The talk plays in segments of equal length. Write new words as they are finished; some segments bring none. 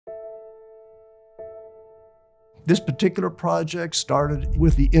This particular project started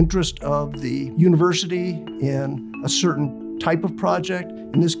with the interest of the university in a certain type of project,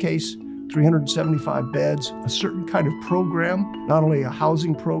 in this case, 375 beds, a certain kind of program, not only a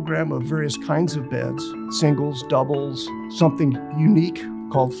housing program of various kinds of beds, singles, doubles, something unique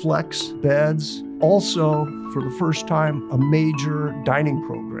called flex beds. Also, for the first time, a major dining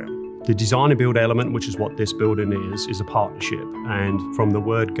program. The design and build element, which is what this building is a partnership. And from the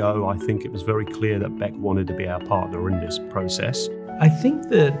word go, I think it was very clear that Beck wanted to be our partner in this process. I think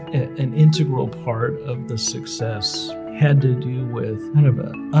that an integral part of the success had to do with kind of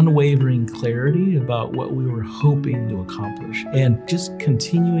an unwavering clarity about what we were hoping to accomplish and just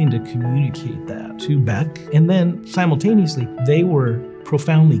continuing to communicate that to Beck. And then simultaneously, they were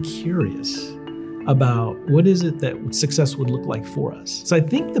profoundly curious about what is it that success would look like for us. So I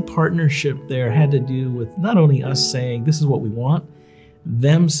think the partnership there had to do with not only us saying, this is what we want,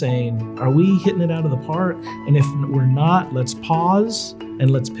 them saying, are we hitting it out of the park? And if we're not, let's pause and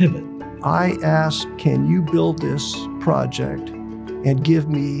let's pivot. I asked, can you build this project and give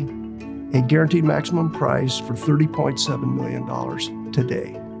me a guaranteed maximum price for $30.7 million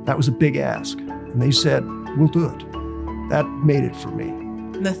today? That was a big ask. And they said, we'll do it. That made it for me.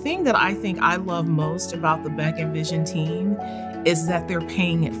 The thing that I think I love most about the Beck and Vision team is that they're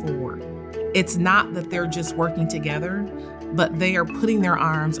paying it forward. It's not that they're just working together, but they are putting their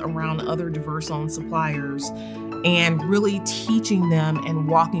arms around other diverse-owned suppliers and really teaching them and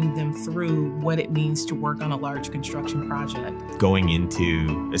walking them through what it means to work on a large construction project. Going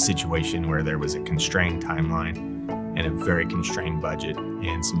into a situation where there was a constrained timeline and a very constrained budget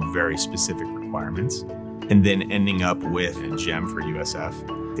and some very specific requirements, and then ending up with a gem for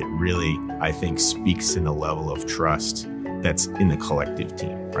USF, it really, I think, speaks to the level of trust that's in the collective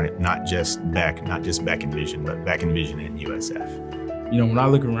team, right? Not just Beck and Vision, but Beck and Vision and USF. You know, when I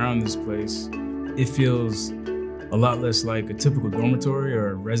look around this place, it feels a lot less like a typical dormitory or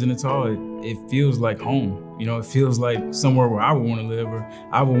a residence hall. It feels like home. You know, it feels like somewhere where I would want to live, or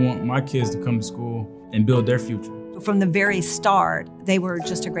I would want my kids to come to school and build their future. From the very start, they were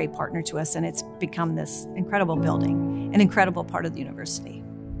just a great partner to us, and it's become this incredible building, an incredible part of the university.